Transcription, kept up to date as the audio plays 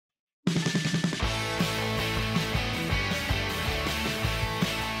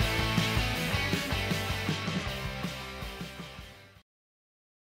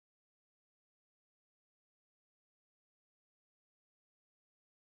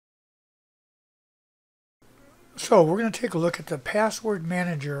So we're going to take a look at the Password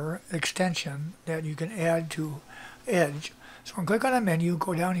Manager extension that you can add to Edge. So I'm going to click on the menu,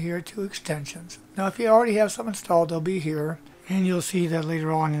 go down here to Extensions. Now if you already have some installed, they'll be here. And you'll see that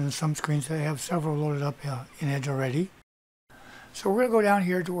later on in some screens they have several loaded up in Edge already. So we're going to go down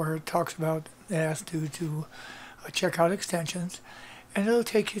here to where it talks about it asks you to check out extensions. And it'll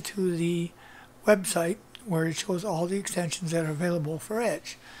take you to the website where it shows all the extensions that are available for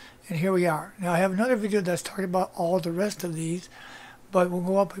Edge. And here we are. Now I have another video that's talking about all the rest of these, but we'll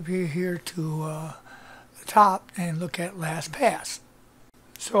go up here to the top and look at LastPass.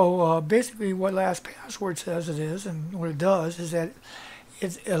 So basically what LastPass says it is, and what it does is that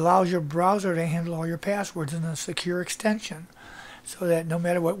it allows your browser to handle all your passwords in a secure extension, so that no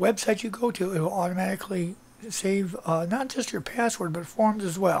matter what website you go to, it will automatically save not just your password but forms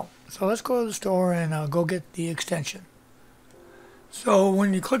as well. So let's go to the store and go get the extension. So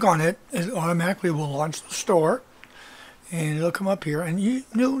when you click on it, it automatically will launch the store, and it'll come up here, and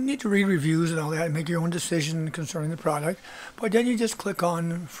you'll need to read reviews and all that and make your own decision concerning the product. But then you just click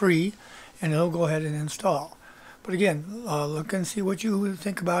on free and it'll go ahead and install. But again, look and see what you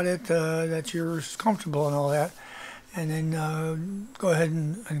think about it, that you're comfortable and all that, and then go ahead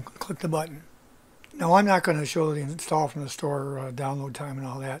and click the button. Now I'm not going to show the install from the store download time and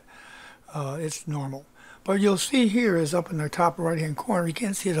all that. It's normal. But you'll see here is up in the top right hand corner, you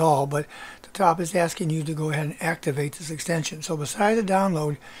can't see it all, but the top is asking you to go ahead and activate this extension. So beside the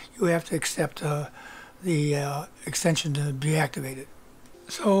download, you have to accept the extension to be activated.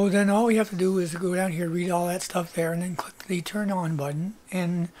 So then all you have to do is go down here, read all that stuff there, and then click the turn on button,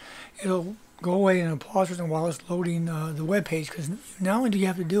 and it'll go away and it'll pause for a while it's loading the web page, because not only do you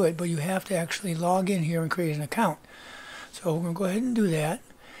have to do it, but you have to actually log in here and create an account. So we're going to go ahead and do that.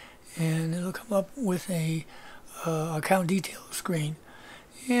 And it'll come up with a account details screen,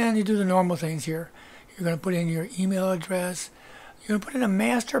 and you do the normal things here. You're going to put in your email address. You're going to put in a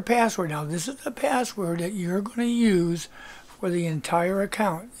master password. Now this is the password that you're going to use for the entire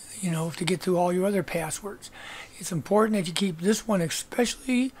account, you know, to get through all your other passwords. It's important that you keep this one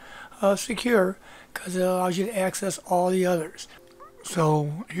especially secure, because it allows you to access all the others.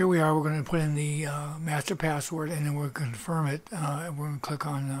 So here we are, we're going to put in the master password, and then we'll confirm it. We're going to click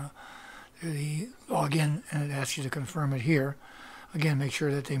on the login, and it asks you to confirm it here. Again, make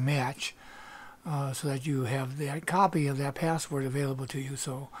sure that they match so that you have that copy of that password available to you.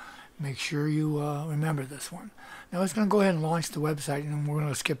 So make sure you remember this one. Now it's going to go ahead and launch the website, and we're going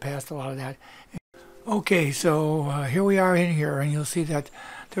to skip past a lot of that. Okay, so here we are in here, and you'll see that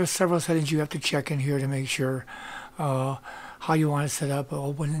there's several settings you have to check in here to make sure how you want to set up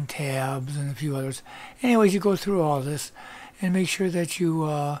open tabs and a few others. Anyways, you go through all this and make sure that you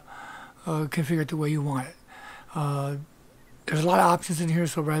configure it the way you want it. There's a lot of options in here,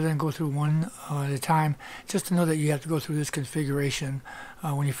 so rather than go through one at a time, just to know that you have to go through this configuration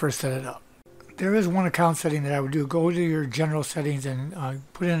when you first set it up. There is one account setting that I would do. Go to your general settings and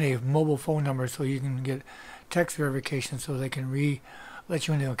put in a mobile phone number so you can get text verification, so they can let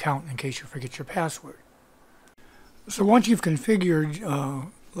you into the account in case you forget your password. So once you've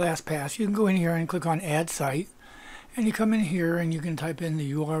configured LastPass, you can go in here and click on Add Site, and you come in here and you can type in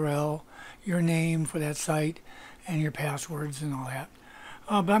the URL, your name for that site, and your passwords and all that.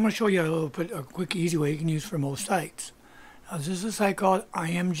 But I'm going to show you a quick, easy way you can use for most sites. Now, this is a site called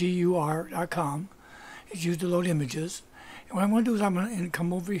imgur.com. It's used to load images. And what I'm going to do is I'm going to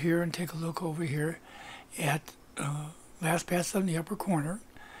come over here and take a look over here at LastPass in the upper corner.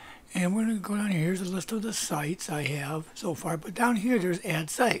 And we're going to go down here. Here's a list of the sites I have so far. But down here, there's Add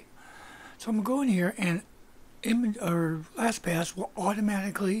Site. So I'm going to go in here, and LastPass will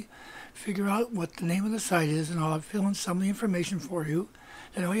automatically figure out what the name of the site is, and I'll fill in some of the information for you.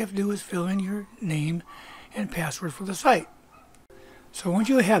 Then all you have to do is fill in your name and password for the site. So once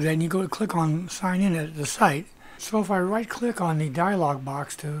you have that, and you go to click on Sign In at the site. So if I right-click on the dialog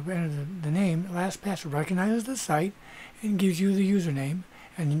box to enter the name, LastPass recognizes the site and gives you the username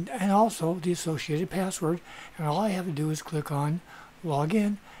and also the associated password, and all I have to do is click on Log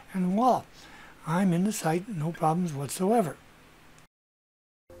In, and voila, I'm in the site, no problems whatsoever.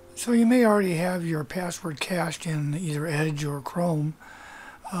 So you may already have your password cached in either Edge or Chrome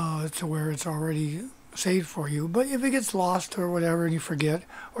to where it's already saved for you, but if it gets lost or whatever and you forget,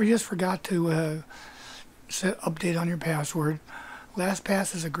 or you just forgot to update on your password,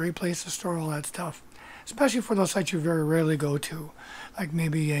 LastPass is a great place to store all that stuff, especially for those sites you very rarely go to, like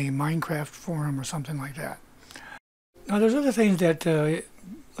maybe a Minecraft forum or something like that. Now there's other things that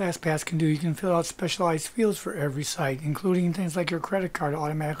LastPass can do. You can fill out specialized fields for every site, including things like your credit card,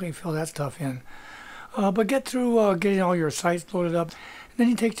 automatically fill that stuff in. But get through getting all your sites loaded up, and then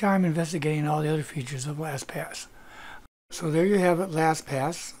you take time investigating all the other features of LastPass. So there you have it,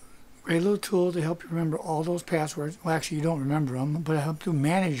 LastPass. Great little tool to help you remember all those passwords. Well, actually, you don't remember them, but it helps you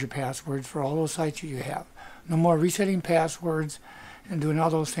manage your passwords for all those sites that you have. No more resetting passwords and doing all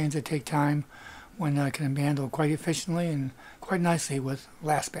those things that take time, when it can be handled quite efficiently and quite nicely with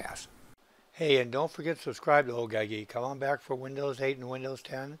LastPass. Hey, and don't forget to subscribe to Old Guy Geek. Come on back for Windows 8 and Windows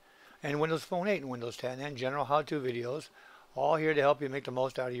 10, and Windows Phone 8 and Windows 10, and general how-to videos, all here to help you make the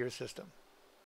most out of your system.